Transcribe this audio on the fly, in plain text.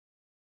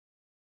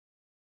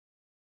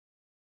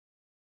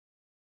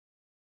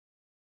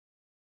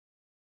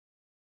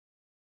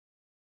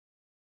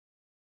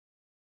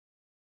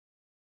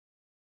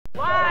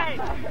Wide!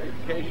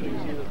 Occasionally you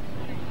see the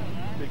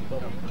big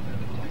bubble.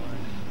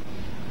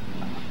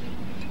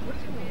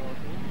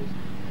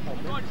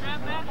 Come on, trap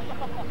that.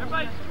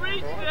 Everybody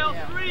street still,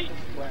 street!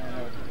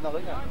 No,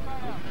 they got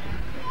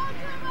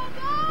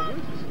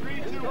 3,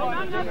 2,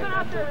 1. Nothing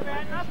out there,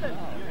 man, nothing.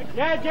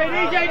 Yeah,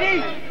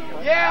 JD!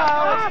 Yeah,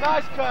 Alex,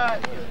 nice cut.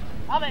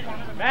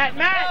 Matt!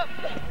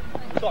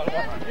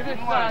 Give it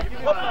Ryan.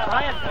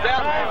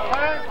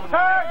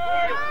 Turn!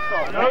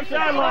 No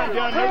sideline,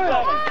 John, no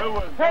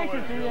sideline.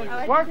 Patience,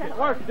 Ian. Work it.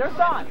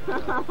 They're on.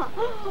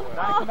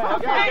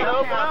 Okay,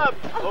 open up.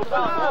 Open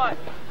up.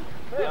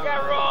 Good guy,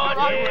 Rod.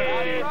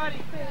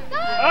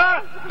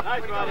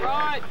 Nice,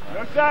 Rod.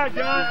 No side,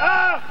 John.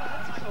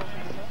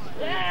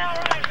 Yeah, all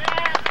right, man.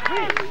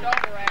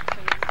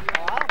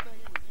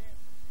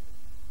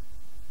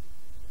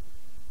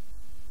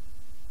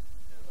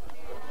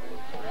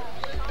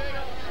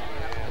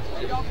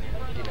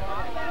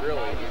 really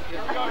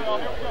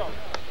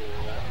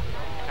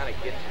kind of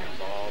gets you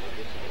involved.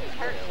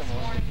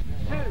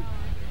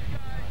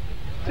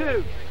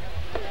 Two.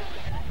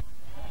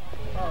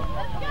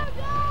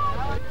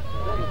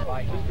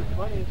 He's the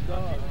funniest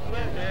dog.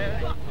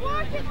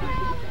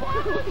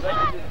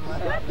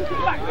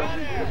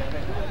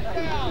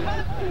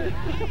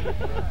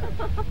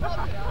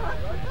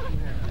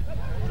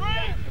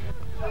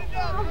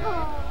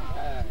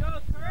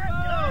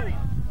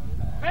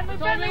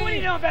 Bentley, what are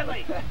you doing,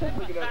 Bentley?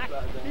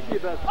 He'd be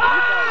about 3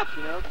 bites,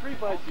 you know? 3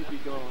 bites he'd be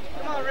going.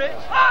 Come on, Rich.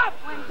 Up!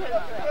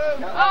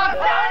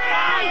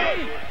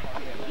 Daddy!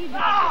 Play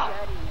on!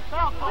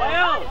 Play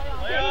on!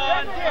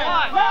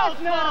 No,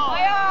 it's not a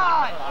play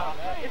on!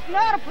 It's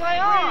not a play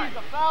on! It's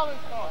a foul is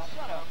called.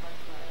 Shut up.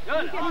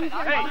 Good. Hey,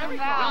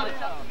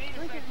 it's up to me to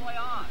say play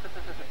on.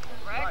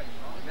 Correct?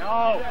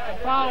 No,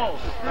 foul.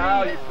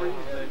 Foul, you freeze,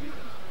 baby.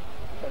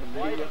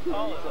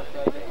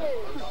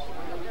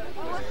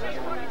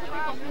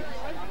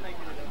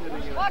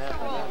 Watch the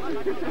roll.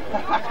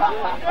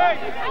 Hey!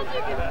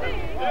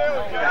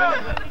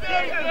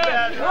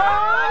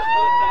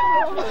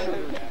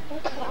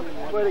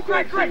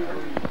 Greg! Greg, you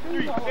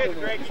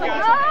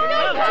got it.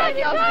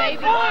 Go,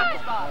 baby.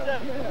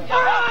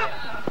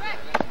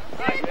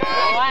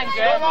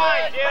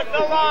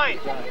 No line.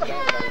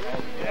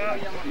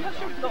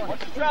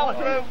 Travel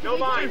through. No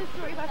line.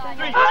 I'm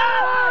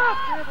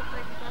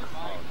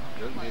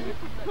not playing this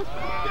game.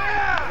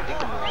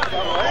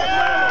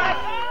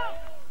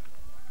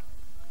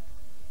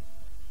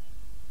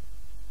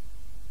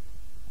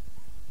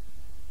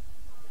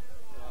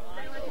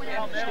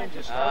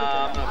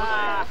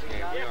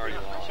 We already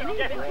lost. Here we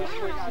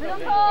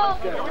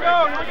go.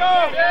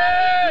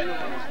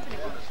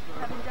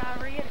 Having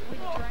diarrhea, we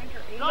drank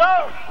or ate.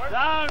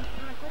 Down.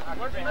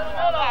 Where's the middle?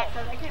 So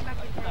they came back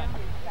with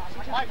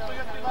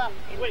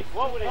Wait,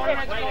 what would it be?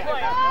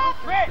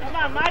 Rick, come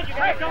on, Mike, you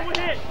gotta go with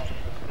it.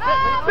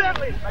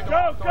 Bentley, Go. Nice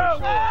throw, Paul.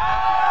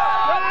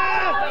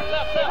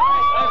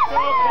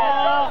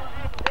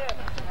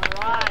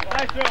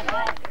 Nice throw,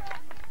 Paul.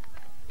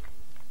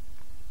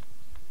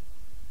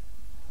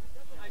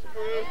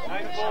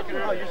 Nice ball,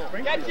 you're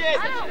sprinkling. Catch it.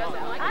 I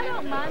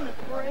don't mind the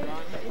spray.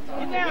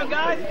 Get down,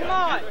 guys, come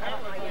on.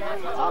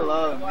 I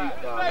love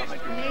meat dogs.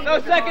 No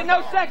second.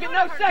 Come on, JD,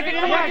 no second.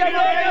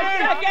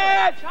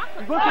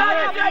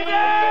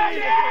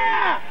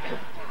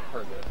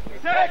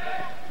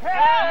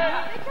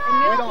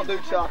 We don't do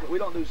chocolate. We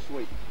don't do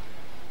sweet.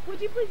 Would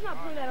you please not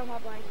put that on my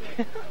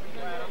blanket?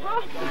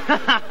 What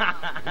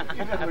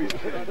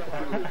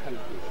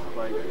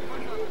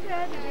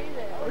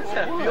is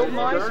that, field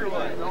mice or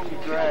what?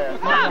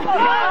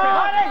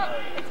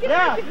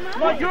 Yeah,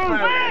 my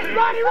goose.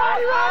 Roddy!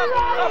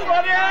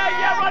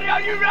 Yeah, Roddy,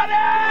 are you ready?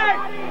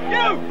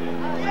 You!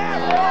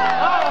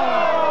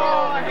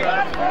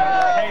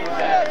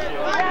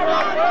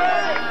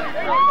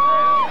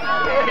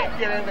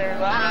 Get in there,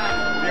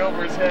 the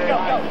over's head.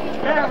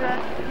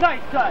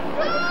 Nice cut.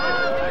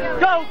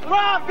 Go,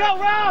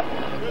 Rob!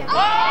 Oh,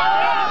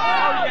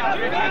 yeah,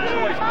 good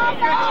choice.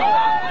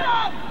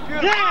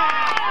 Yeah!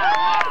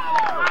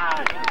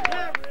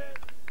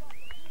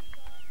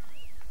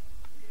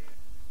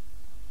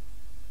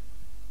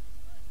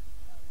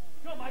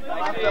 I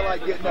feel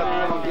like getting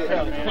up and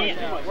getting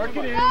it. Work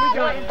it in, we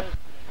go.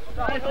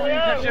 Nice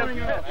leadership.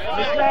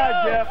 Good side,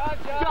 Jeff.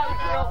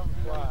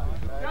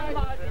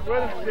 Stay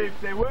with him, Steve.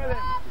 Stay with him.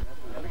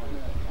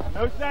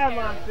 No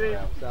sideline, Steve.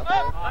 Go,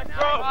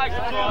 Alex.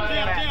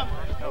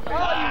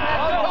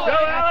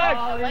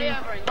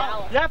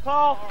 Yeah,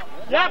 Paul.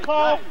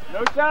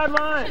 No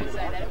sideline.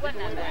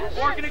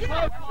 Working it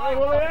close. Go,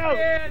 Julio.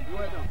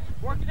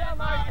 Work it out,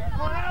 Mike.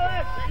 Come on,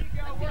 Alex. There you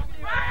go. Work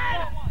it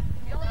out.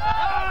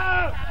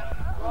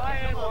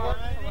 Ryan.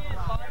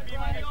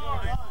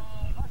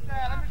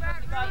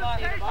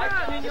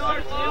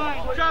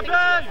 Jump in!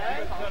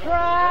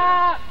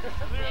 Trap!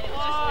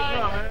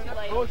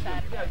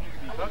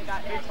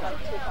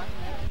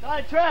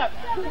 Side trap!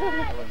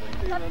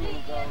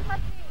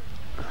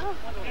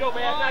 Yo,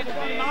 man, nice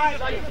side.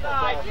 Nice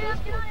side.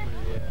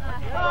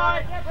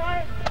 Side,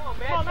 Brian.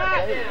 Come on,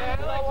 Matt!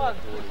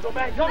 Go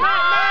back, go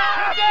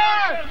Matt!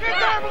 Get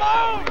there,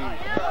 Malone!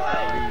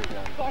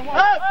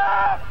 Up!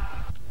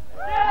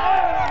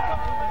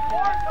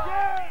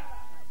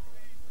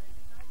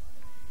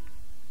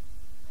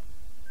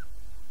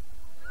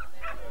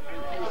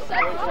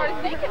 Second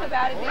started thinking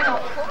about it, being all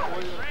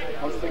cross.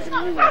 I was thinking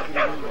you were.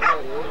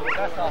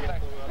 That's all.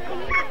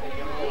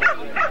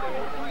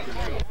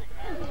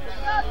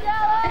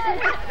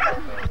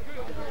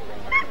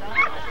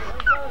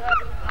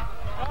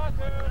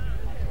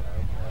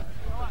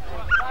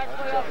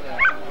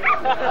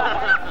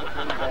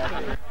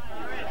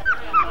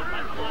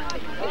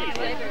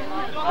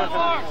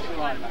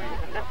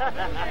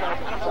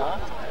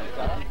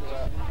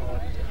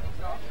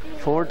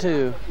 Four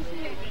two.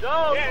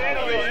 Go!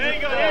 There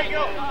you go, there you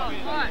go.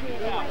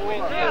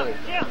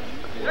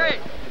 3.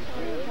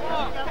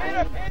 4.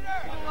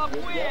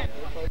 Peter!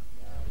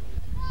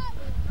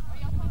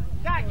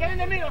 Scott, get in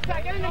the middle,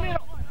 Scott, get in the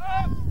middle.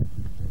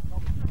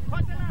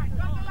 Cut the line,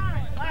 cut the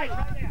line. Right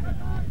there.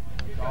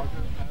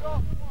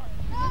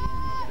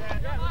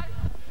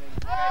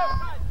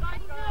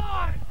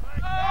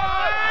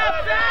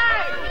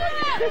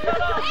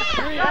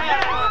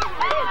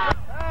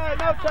 Hey,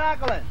 no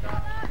tackling.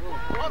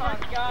 Hold on,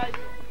 guys.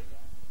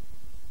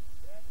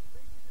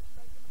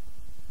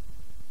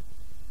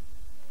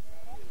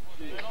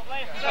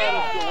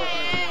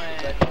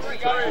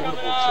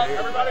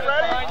 Everybody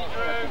ready?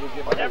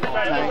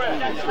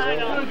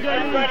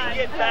 Everybody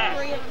get back.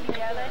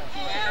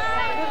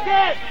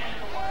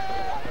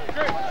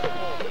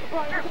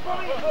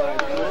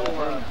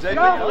 Jake,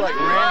 you look like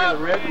Randy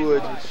the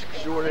Redwoods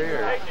with short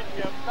hair.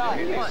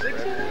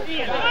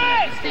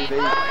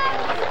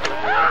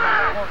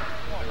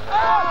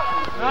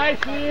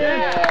 Nice,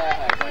 Ian.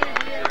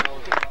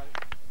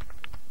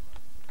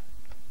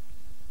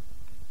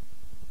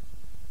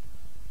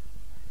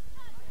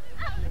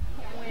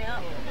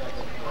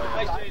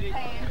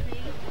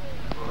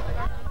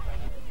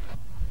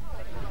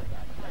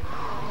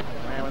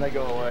 Man, when they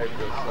go away, it's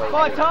so Come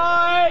on,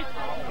 tight!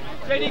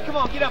 JD, come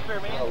on, get up there,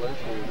 man. Ready.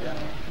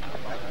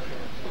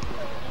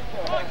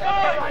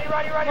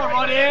 Come on,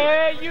 Roddy!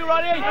 You,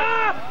 Roddy!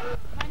 Up!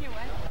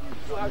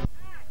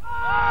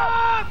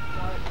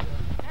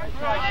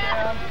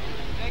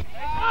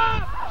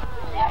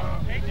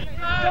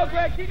 Go,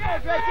 Greg! Keep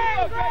going, Greg! Keep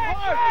going, Greg!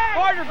 Hard!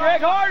 Harder,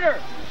 Greg! Harder!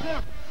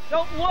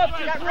 Don't look,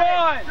 just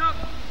run!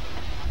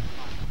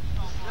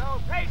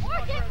 Work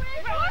it, Greg,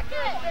 work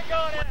it!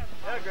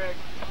 Yeah, Greg.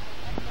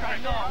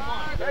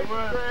 Stay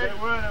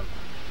with him.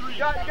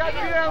 Got him.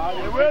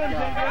 Stay with him,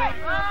 TJ.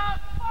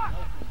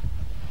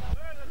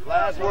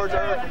 Last words I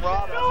heard from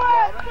Robin. I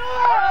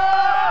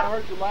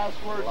heard the last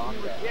words he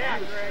was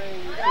saying.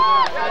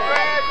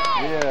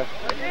 Yeah.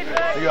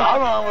 He goes,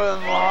 I'm on with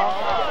him, Mom.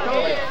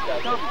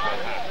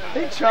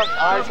 He chucked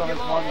ice on this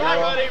one girl. I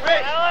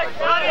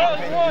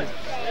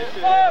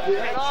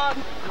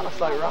was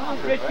like,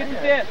 Robin. Rich, get the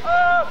dip.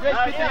 Rich,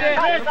 get the dip.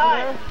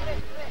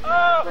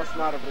 That's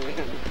not a win.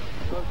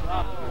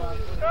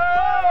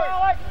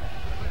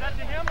 That's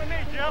to him or me,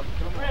 Jim?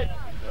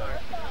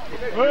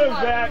 Move,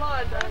 Zach.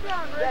 I'm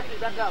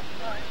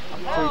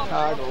too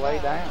tired to lay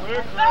down. No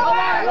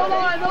line.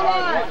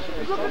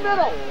 Look in the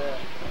middle.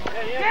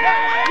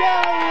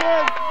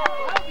 Yeah!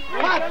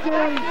 Hot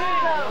dude.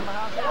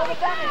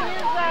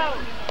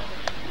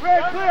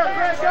 Greg, clear.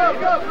 Greg, go.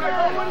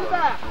 Greg, go in the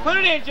back. Put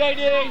it in,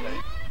 JD.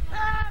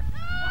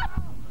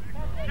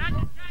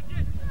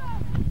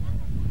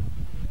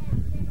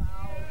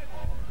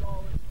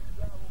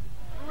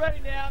 We're ready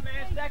now,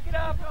 man. Stack it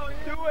up.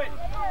 Do it.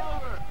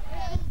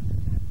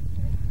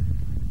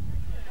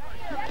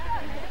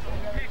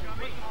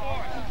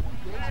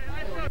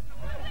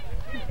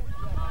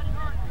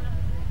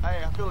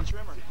 Hey, I feel a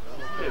tremor.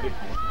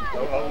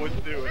 I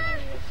wouldn't do it.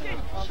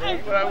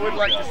 But I would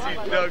like to see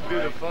Doug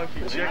do the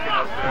funky chicken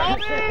up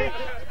there.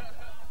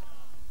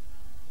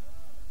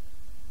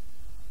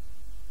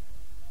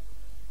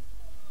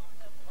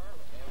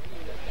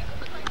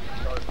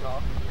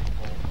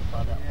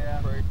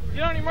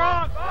 Get on him,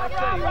 Rob! Up!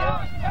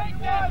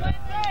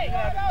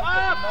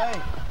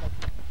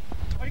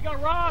 Where you go,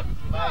 Rob?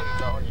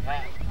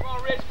 Come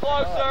on, Rich,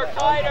 closer,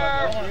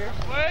 tighter.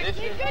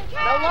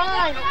 No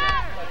line!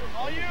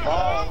 All you!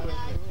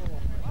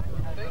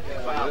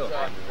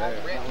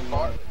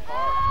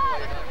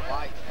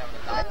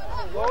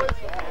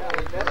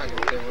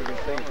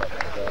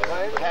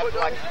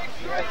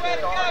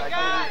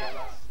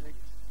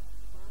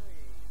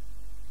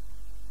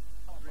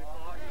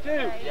 Two.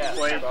 Yeah,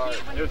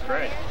 it was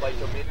great. Played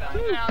till midnight.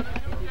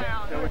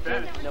 No, we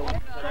finished. No.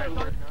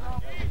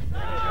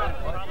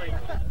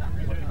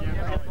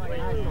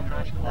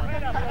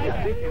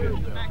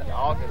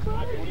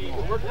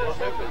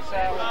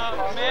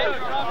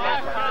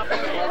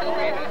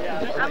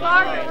 A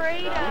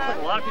margarita.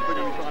 A lot of people are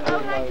going to be trying to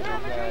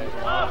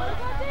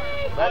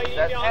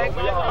That's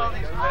all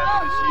these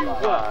members you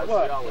guys.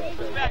 What?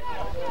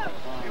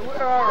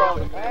 Where are all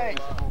the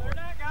banks?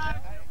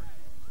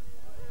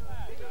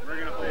 We're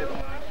going to play the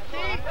line.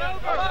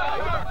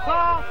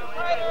 Paul!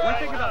 What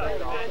do you think about it?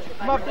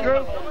 Come up,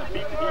 Drew. Be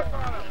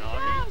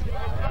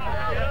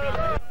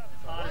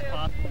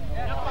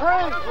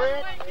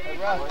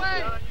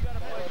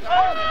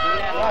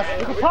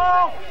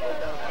Paul!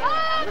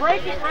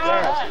 Break it, bro!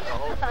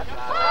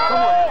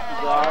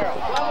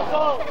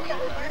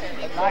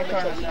 My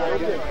turn is now.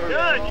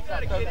 Good! You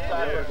gotta get in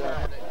there.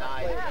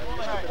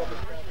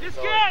 Just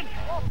good!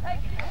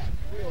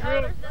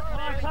 Come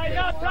on, tighten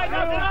up, tighten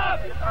up!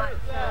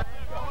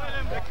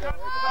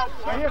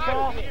 Right here,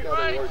 Paul.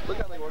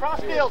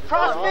 Crossfield,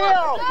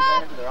 crossfield!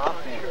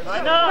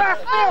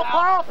 Crossfield,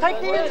 Paul, take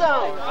the end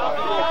zone.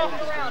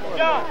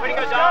 John, way to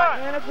go, John.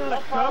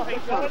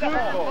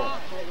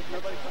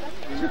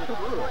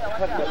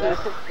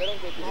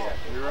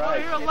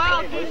 You're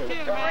allowed these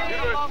two, man.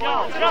 Look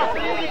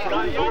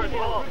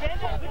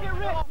at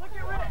Rick, look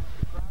at Rick.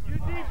 You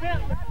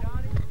defense.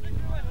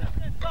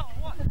 Go.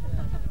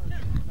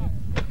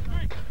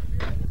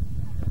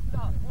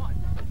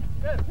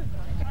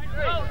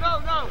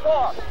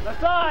 Left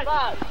side.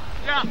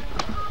 Yeah.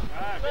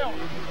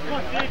 Come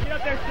on, Steve. Get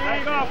up there, Steve.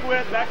 Back off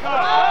with. Back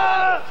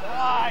off.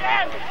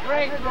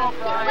 Great throw,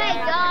 Brian.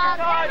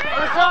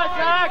 Other side,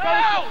 Jack.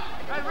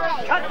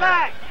 Cut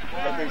back.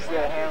 That makes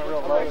that hand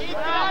real low. Keep it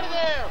out of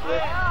there.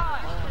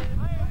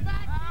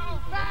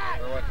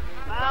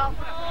 Foul.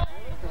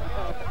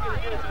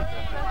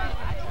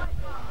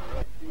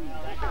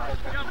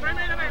 Bring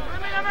me the man.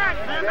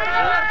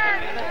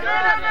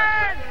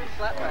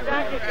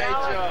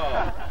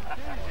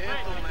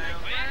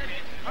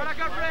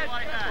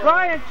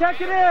 Brian,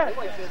 check it in.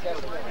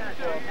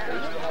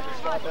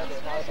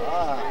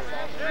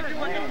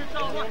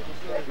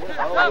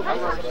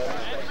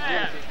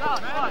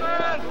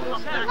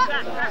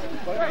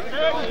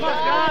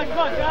 Come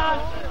on, John.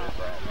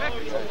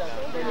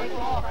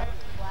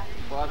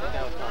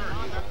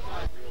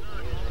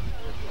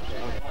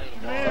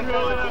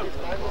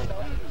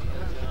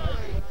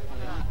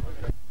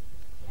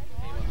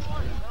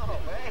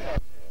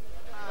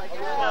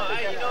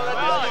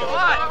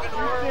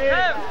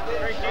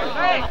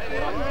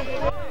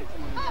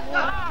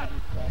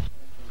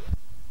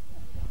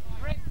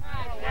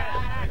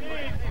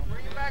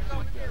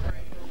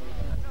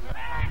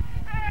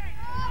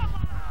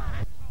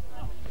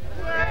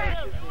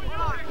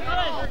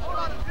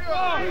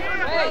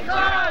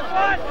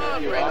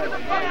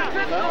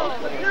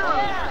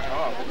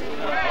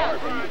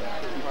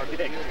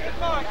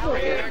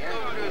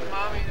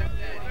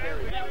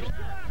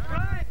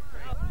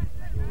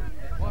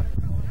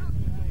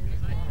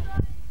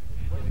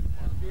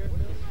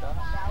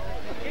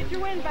 Get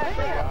your wind back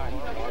there.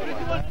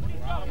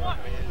 Come on.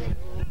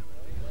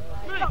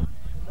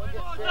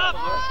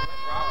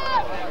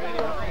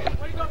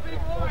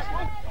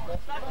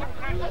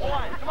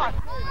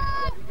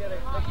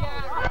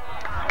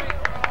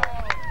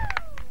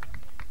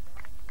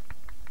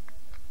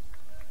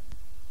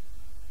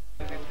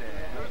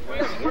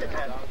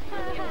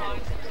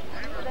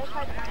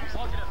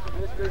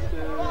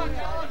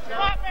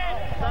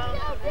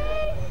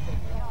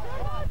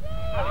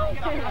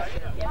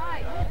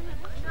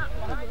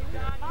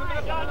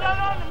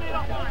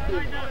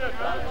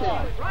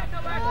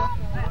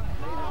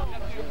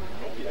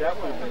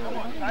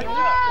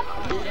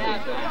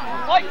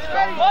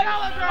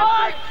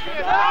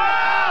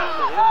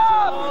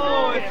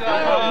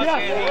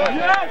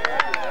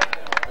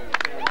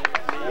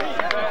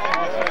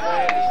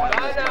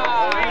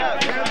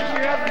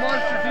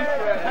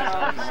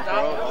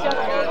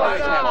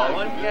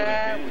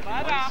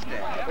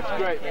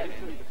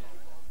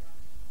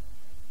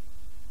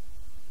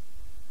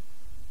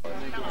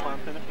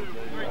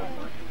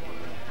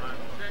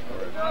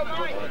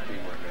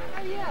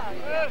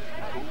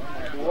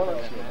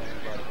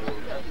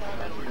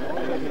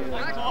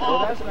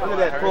 Look at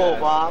that pull,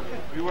 Bob.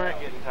 We weren't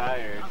getting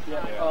tired.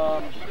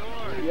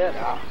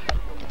 Yes.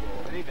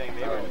 Anything,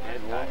 they were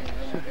dead tired.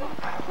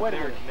 What? They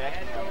were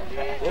connected.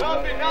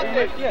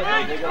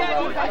 Yeah, they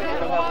don't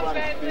have a lot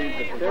of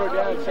speed, but they were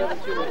down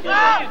 17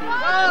 again.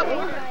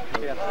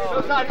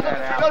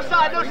 No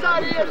side,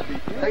 Ian.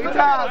 Take your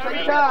time, take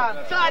your time.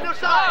 Side, no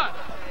side.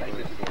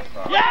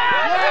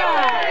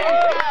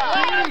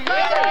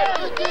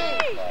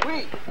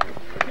 Sweet.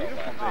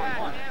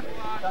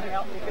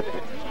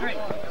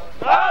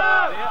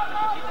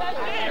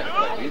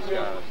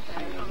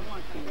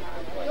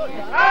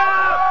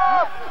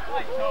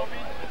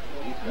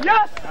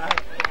 Yes!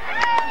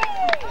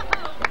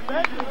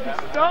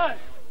 He's done.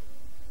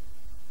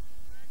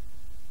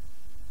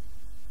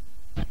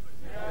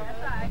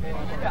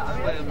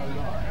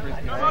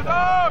 Come on,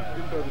 dog!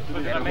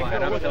 We're gonna make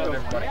that up to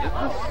everybody.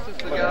 This is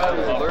the guy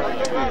who's allergic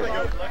to it.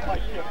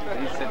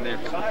 He's sitting there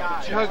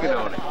chugging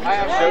on it. I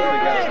have showed the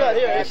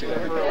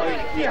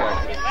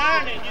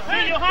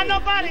guy. You have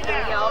nobody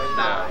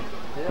now.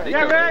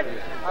 Yeah, Red.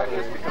 I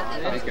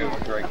think it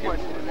was Greg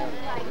Gibson.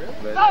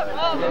 But the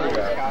other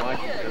guy,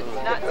 Mike,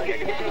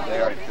 they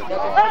already took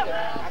off.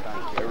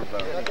 They were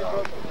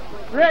both.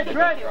 Red.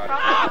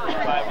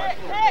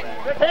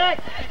 Pick.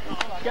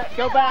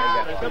 Go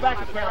back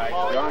and count.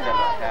 John got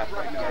about half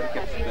right now. He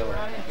kept spilling.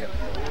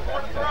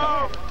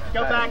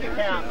 Go back and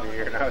count.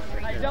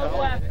 Don't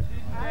left.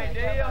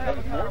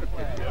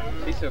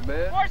 He said,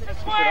 man, I was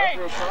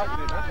real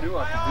confident. I knew I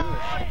could do it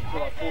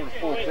until I pulled a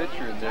full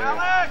picture in there.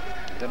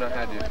 Then I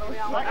had to put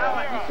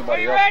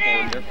somebody else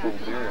pouring their full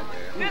beer in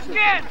there. This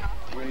kid!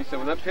 When he said,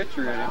 when that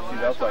pitcher in it,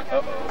 I was like,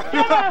 uh-oh.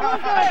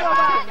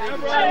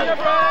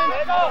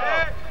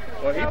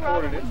 Well, he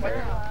poured it in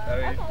there.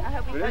 I mean,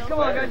 but it's come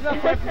on, guys, not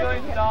 $5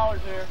 million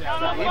here.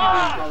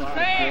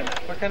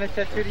 What kind of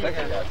tattoo do you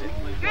have?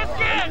 This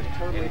kid!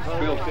 It's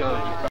spilled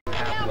tongue.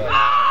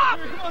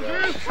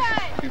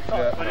 Scooped it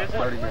up about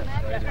 30 minutes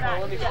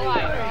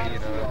later.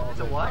 It's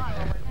a what?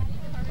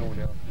 Someone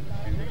else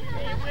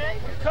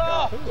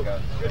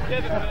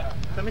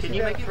Can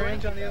you make it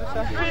fringe on the other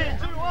side?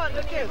 3, 2, 1,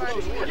 let's get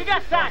it. You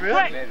got sacked,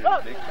 quick!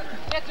 Look!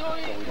 Get to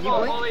him!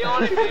 Fully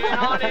on him, man,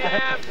 on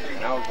him!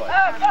 And I was like,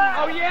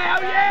 Oh yeah,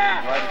 oh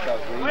yeah! right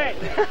across the Wait,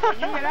 you get out of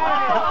here, you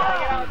gotta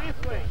get out this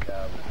way.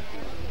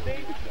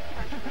 See?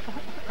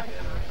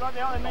 That's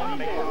the only man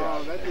you do.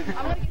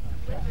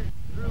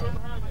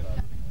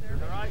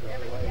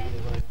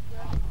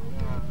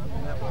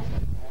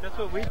 That's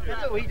what we do.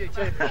 That's what we do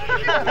too. Wait.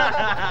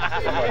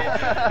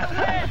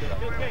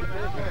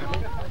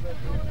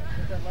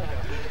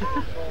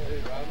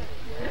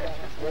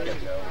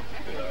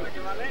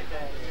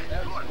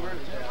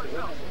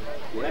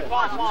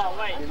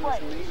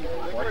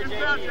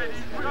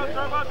 Go,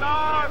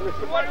 Turbodog!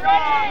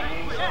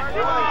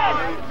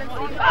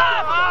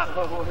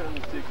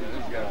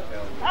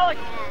 Alex!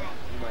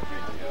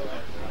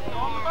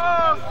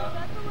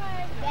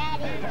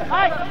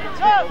 Hey,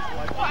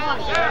 go!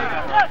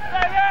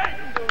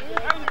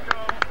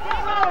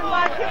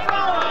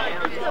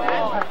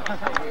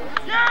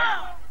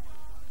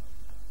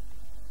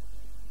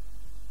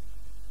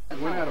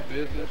 went out of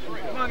business.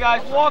 Come on,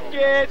 guys, walk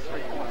it!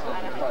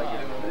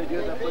 They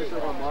did that place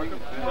over on Market.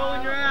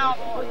 Rolling, you're out!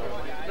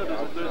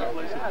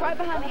 Right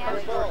behind the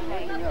asphalt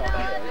thing.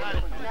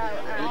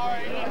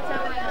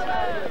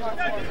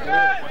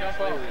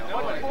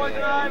 Boy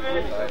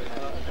driving!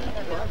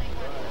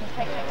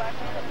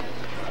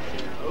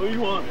 Who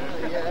you want?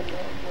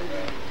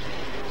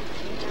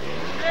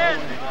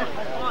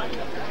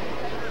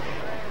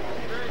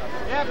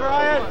 Yeah,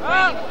 Brian!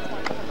 Up!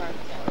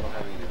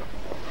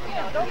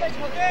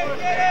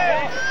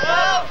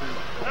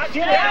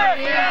 Get it!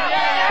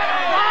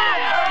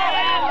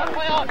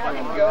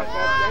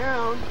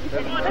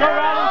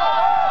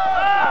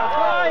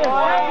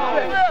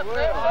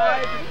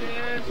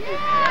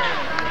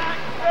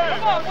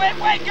 Come on,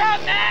 wake up,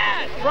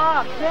 man!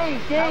 Rob, Dean,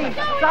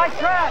 side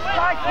trap!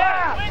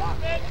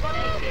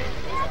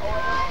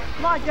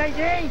 Come on, JD!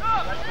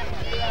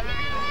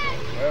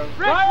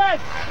 Brian!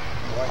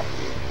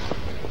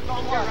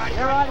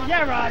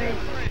 Yeah, Roddy.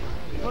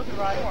 Look at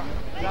Roddy.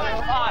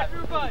 5,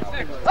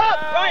 6,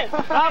 Brian!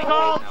 Foul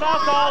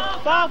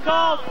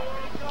called!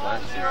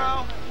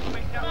 0.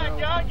 Come on,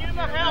 John, get him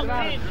up help.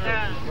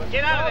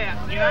 Get out of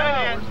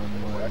there.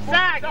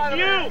 Zach, it's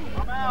you!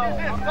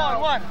 It's on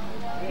 1.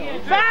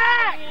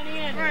 Zach!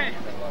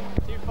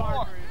 3,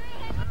 4,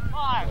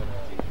 5.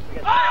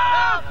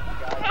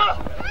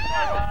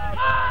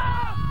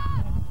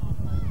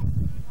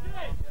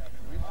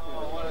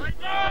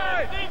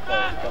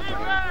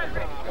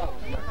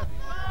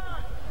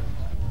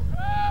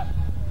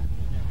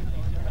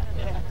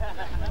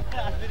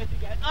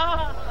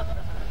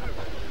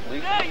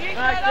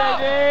 Nice,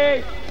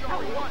 JD!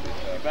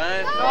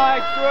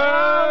 Nice,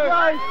 Bruce!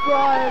 Nice,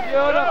 Brian!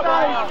 Beautiful!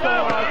 Nice,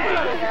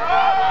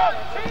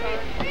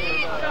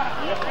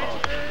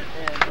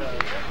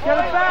 Get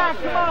it back!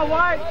 Come on,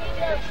 White!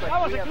 That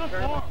was a good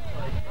form.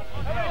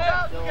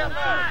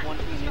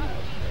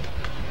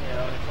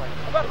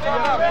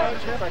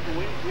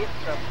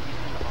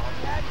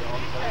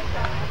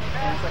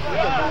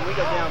 When we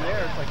go down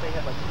there, it's like they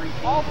have like 3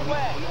 teams. All the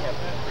way.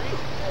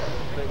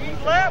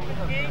 He's left,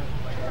 King.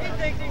 He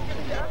thinks he can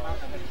do it.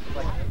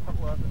 Like a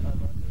couple of us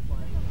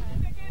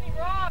playing.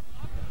 Rob!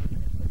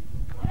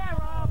 Yeah,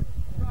 Rob!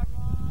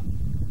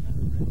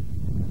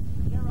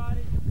 Yeah,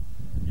 Roddy.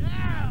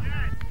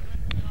 Yeah!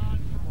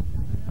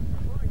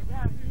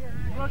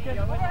 Looking.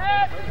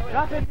 Overhead!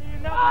 Nothing.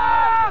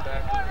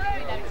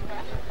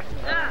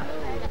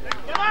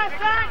 Come on,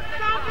 Zach!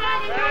 Stop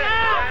dragging you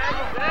out!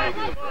 Zach!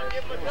 Come on,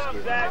 give him a thumb,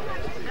 Zach.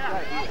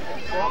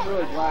 You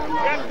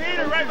got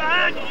Peter right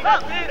behind you. You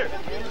got Peter.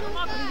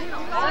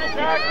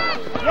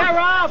 Yeah,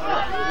 Rob!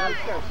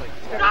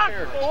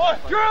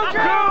 Drew!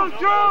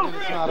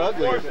 It's not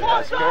ugly if it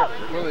has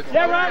character.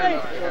 Yeah, Roddy!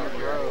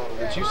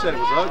 But you said it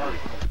was ugly.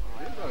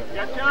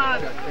 Got John!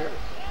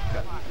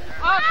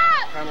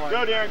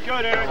 Go, Darren,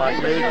 Kind of like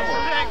me.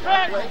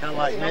 Kind of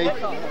like me.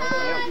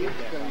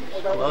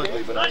 I'm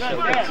ugly, but I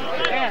still get some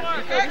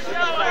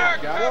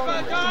character.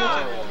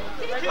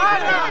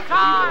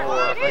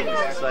 I think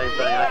it's the same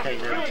thing. I can't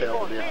never tell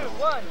the difference.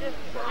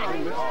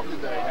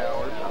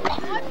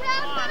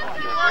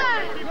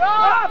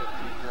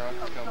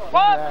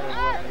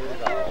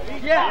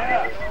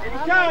 Yeah! Take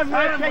your time,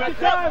 man! Take your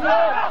time,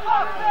 man!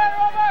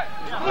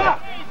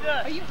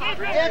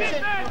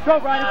 Go,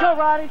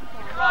 Roddy!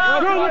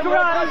 Look at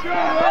Roddy.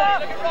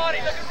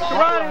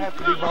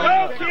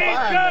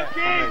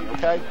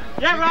 Okay?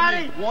 Yeah,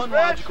 Roddy. One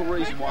logical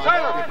reason why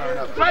I'm not getting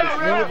enough.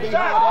 You would be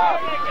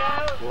hard.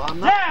 Well, I'm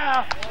not.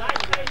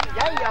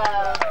 Yeah.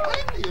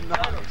 You're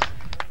nice.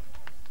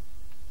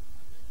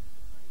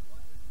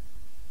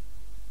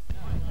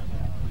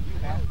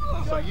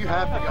 So you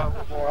have to go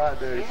before I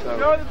do. So.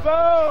 Go to the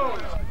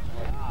bones.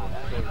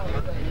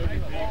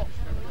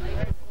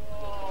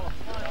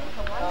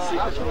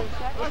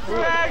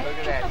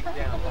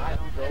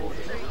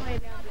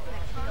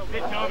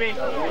 Toby.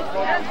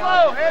 Hands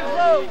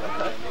low.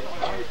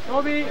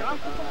 Toby.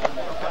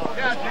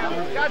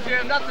 Got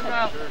Jim. Nothing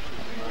now.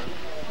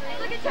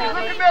 Look at Look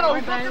Toby. in the middle.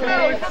 He's in the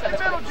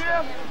middle.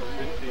 Jim.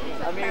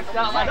 I mean, it's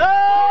not like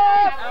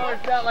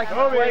It's not like a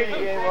play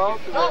game.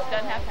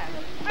 Doesn't have time.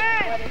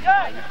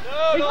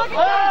 He's looking We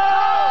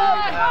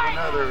can have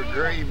another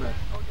agreement.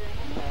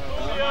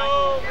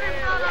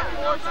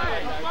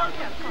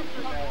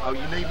 Oh,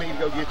 you need me to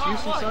go get you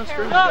some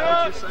sunscreen? Is that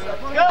what you're saying?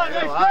 Hell,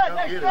 I'll go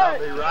get it. I'll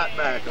be right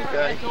back,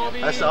 okay?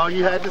 That's all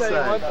you had to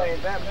say.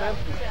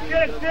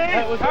 Get it,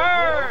 Steve!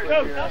 Turn! Go!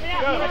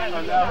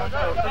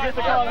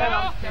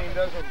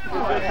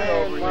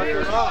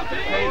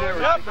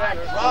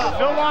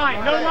 No line!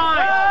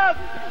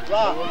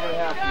 Rock.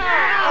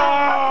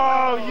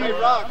 Oh, you... Hey,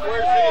 Rock,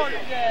 where's he?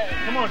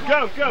 Come on, go!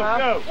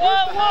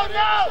 Whoa,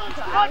 no!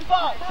 One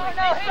ball!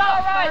 No, stop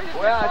right!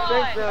 Well, I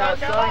think the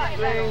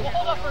sunscreen.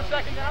 Hold up for a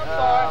second there.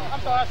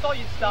 I'm sorry. I saw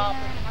you stop.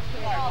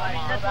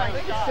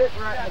 It's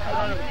sitting right in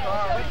front of the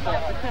car.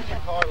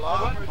 Car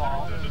lock.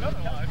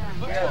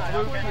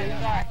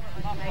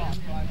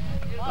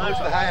 Where's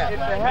the hat? If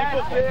the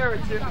hat's there,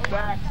 it's in the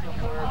back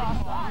somewhere.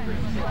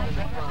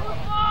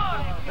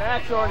 The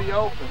hat's already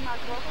open.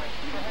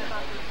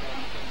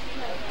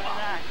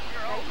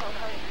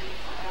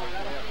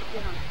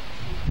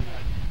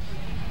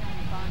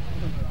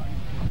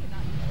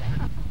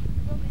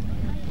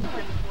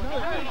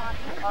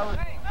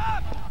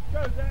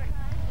 Go, Zach.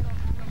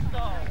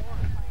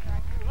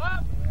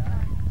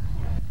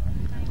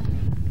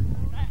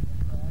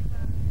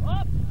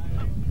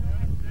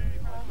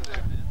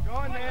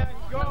 Going, man.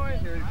 Going.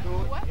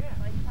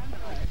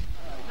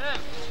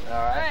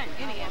 All right.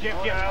 Jim,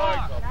 get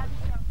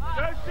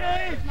Go,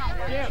 Steve.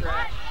 Jim.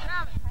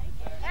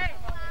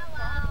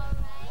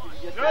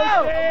 Go,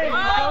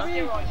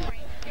 Steve.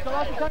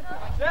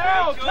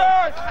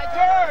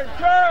 Down,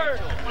 turn.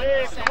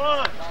 Hey, come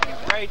on.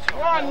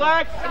 Come on,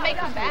 Lex. It may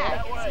come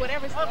back. It's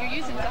whatever you're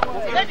using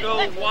someone's energy. No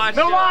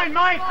line,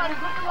 Mike.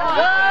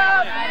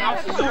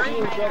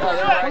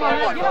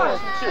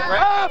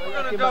 We're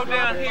gonna go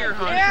down here,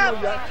 honey. Yeah.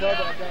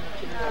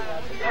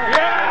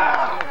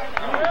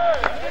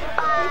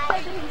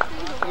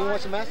 You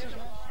want some message?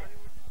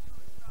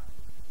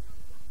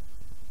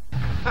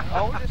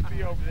 I'll just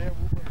be over there.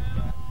 We'll bring it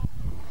back.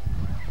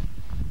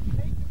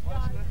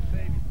 Let's let the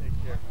baby take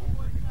care of it. We'll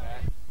bring it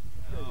back.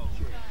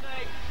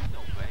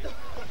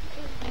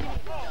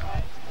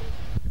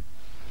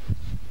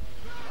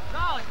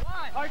 Solid,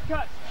 one. Hard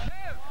cut.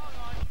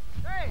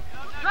 Hey,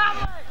 drop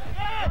leg.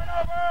 Turn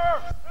over.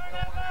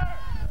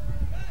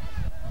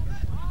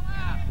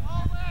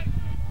 All leg.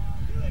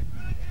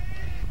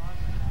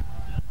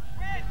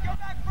 Red, go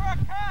back for a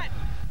cut.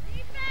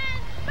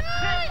 Defense.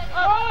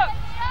 Up.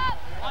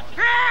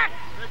 Kick.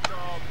 Good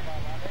job.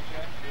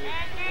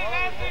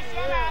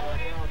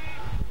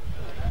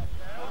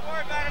 Don't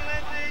worry about it,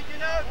 Lindsay. You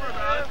know it's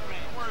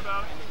Don't worry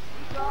about it.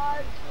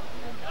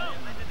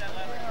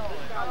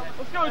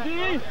 Let's go, D.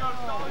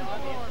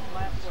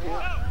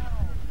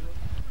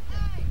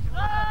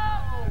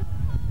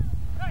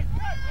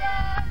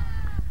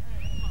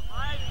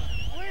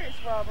 Where is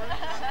Robert?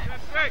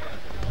 That's great.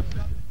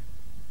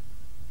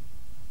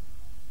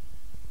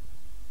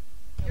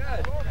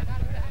 Good.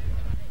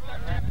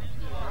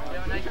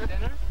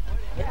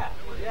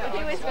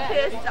 He was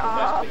pissed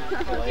off.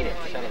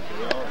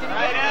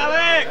 Right,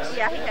 Alex.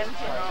 Yeah, he hadn't.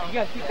 You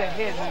gotta keep that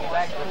head moving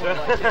back and forth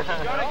like this.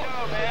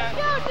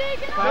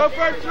 No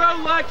first throw,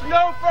 Lex.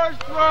 No first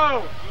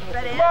throw.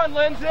 Come on,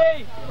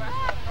 Lindsay.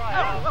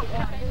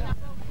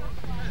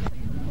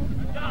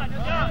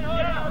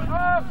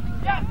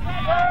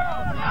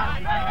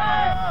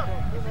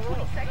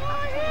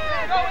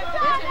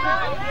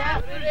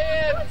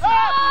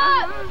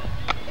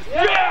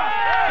 Yeah!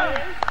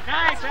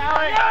 Nice,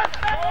 Alex.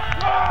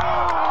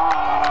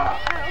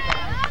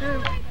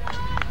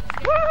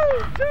 Woo!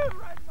 Dude,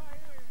 right in my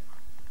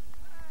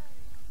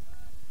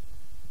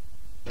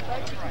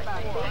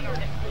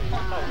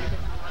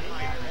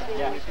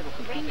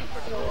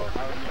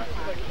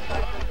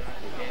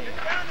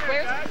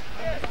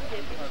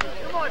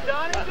Come on,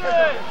 Donnie.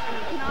 Good.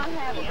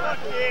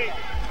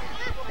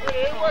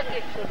 Work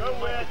it. Go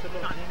with.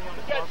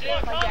 Got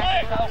Jim. Come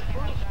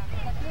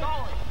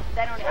on.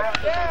 They don't even.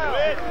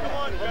 Come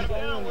on, go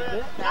down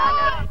with. Come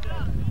on,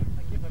 John.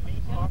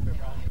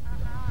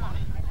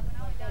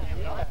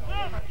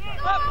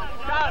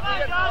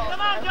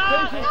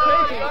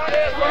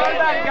 Right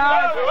back,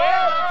 guys.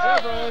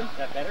 Is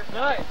that better?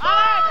 Nice.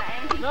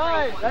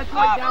 Nice. That's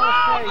right down the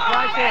stage,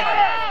 right there.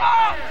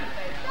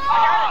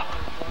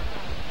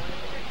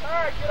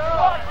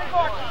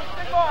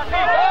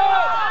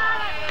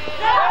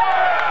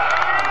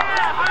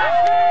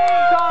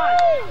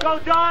 Go,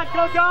 Don!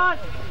 Go, Don!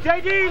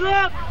 JD,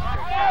 look!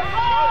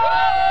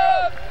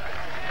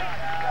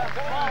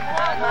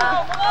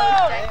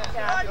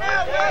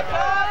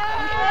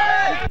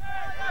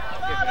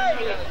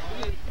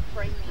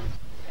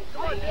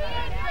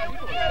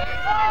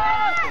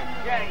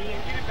 Yeah, Ian,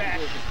 get it back.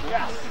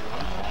 Yes.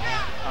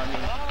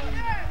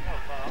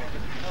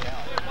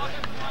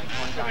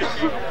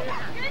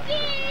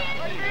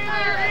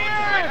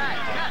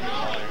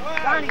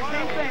 Donnie,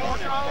 same thing.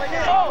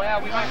 Well,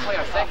 we might play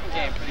our second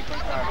game pretty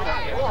quick.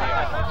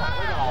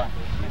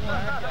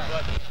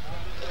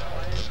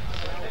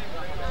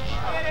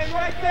 Get in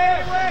right there,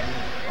 Wick.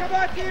 Come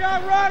on, Tito.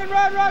 Run,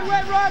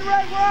 Wick.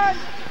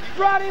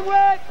 Run him,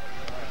 Wick.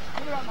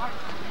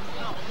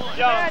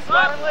 Young,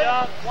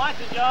 watch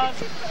it, Young.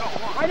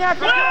 Right now,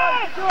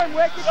 keep doing,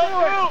 Wick. Keep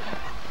doing.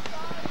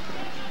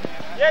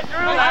 Get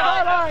through.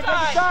 Sideline, take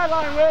the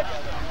sideline, Wick.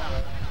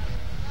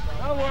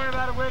 Don't worry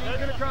about it, Wick. He's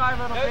going to try a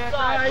little bit.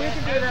 Yeah, you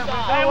can do that,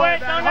 Wick. Hey, Wick,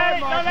 don't let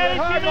it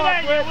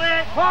intimidate you,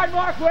 Wick. Hard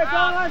mark, Wick.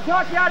 Don't let him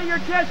talk you out of your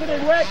intensity,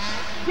 Wick.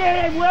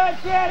 Get him, Wick.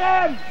 Get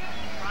him.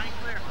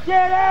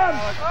 Get him.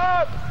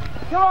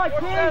 Come on,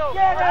 Keith.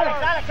 Get him.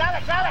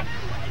 Alex.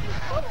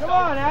 Come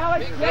on,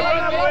 Alex. Get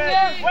him,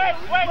 Wick.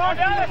 Wait. Go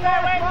down this way,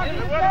 Wick.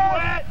 Come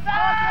on,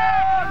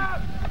 John.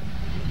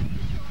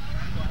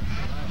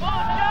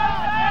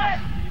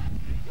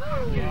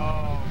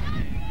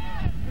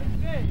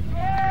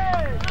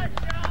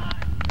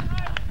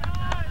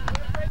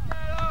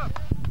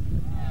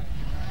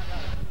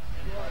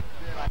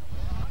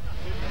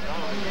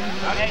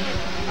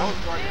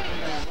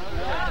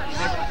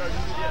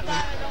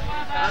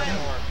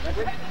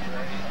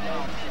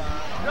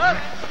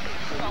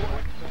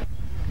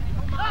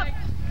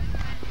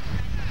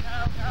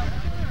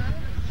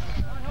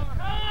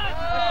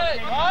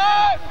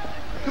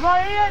 Come on,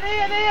 Ian!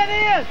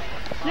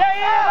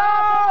 Yeah, Ian!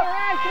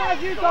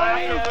 You go,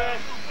 Ian!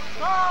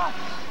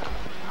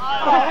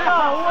 Oh, no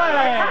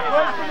way!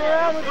 Twisting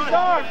around with the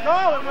dog.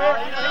 Call him, Rick.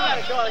 He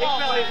fell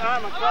his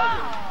arm across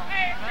him.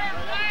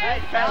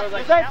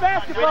 This ain't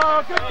basketball.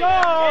 Good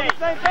call.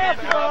 This ain't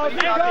basketball.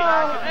 Good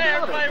call.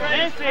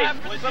 Nancy,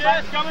 if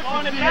that's coming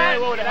from the back,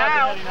 what would have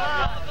happened?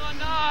 On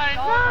 9.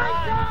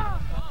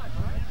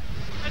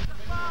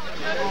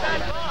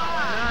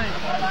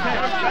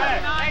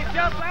 Hey,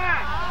 jump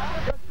back.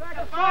 Back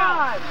to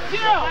 5.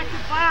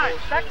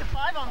 Back to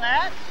 5 on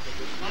that.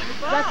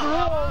 That's the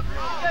rule. You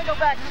can't go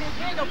back 2. You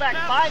can't go back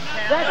 5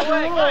 now. That's the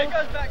rule. It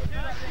goes back 2.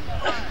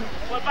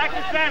 Well, back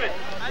to 7.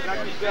 Back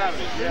to 7.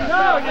 Yeah.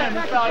 No, back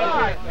to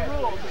 5. The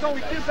rule. It's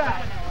only 2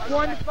 back.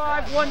 1 to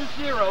 5, 1 to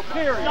 0.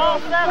 Period. Stall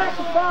 7. Back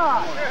to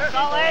 5.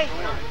 Stall 8.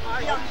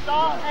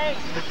 Stall 8.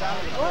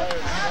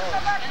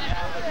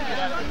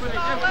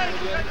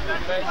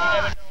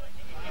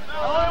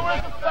 Only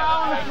with the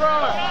foul in the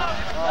throw.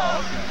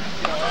 Stall 6.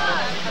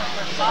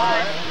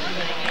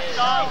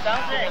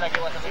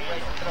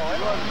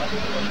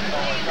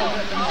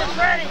 Just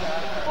ready.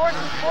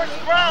 Force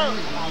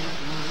throws.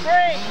 3,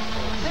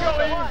 2,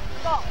 1.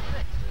 Stop.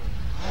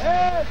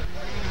 Head.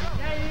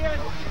 Yeah, Ian.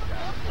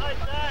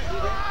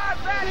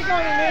 Ready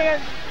going in, Ian.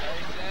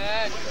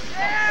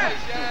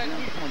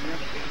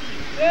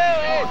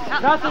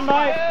 Nothing,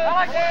 Mike.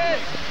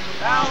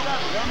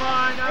 Come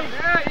on.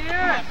 Yeah,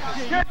 Ian.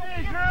 Good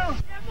thing, Drew.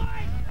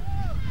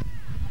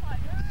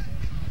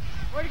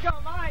 Where'd you go,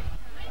 Mike?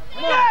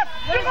 Yes!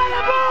 You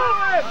gotta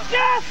move!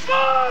 Yes,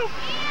 move!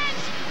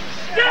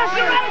 Yes,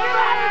 you gotta get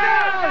out of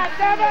there!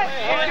 Damn it!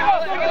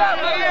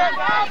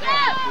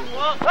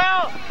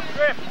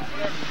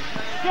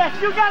 Yes,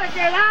 you gotta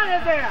get out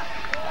of there!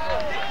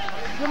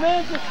 The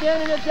man's just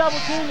standing there double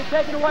team and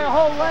taking away a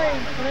whole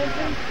lane,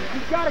 Clinton.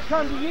 He's got to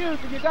come to you,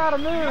 so you got to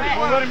move.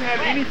 Won't let him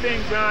have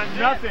anything done,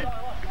 nothing.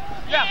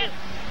 Yeah.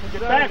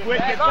 Get back, Wick,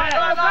 get back.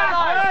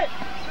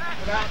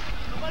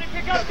 Somebody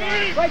pick up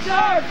Keith. Right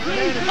there,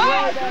 Keith. To the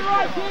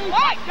right, Keith.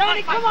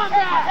 Johnny, come on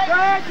back.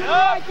 Right, to the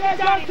right,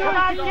 Johnny, come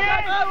on,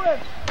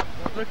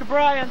 Keith. Look at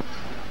Brian.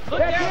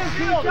 Back in,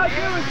 Keith. Go do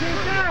it,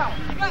 Keith, now.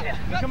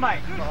 Look at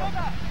Mike.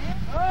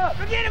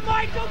 Go get it,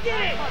 Mike! Go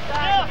get it!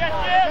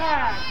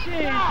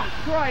 Jesus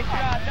Christ!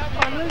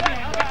 I'm losing it.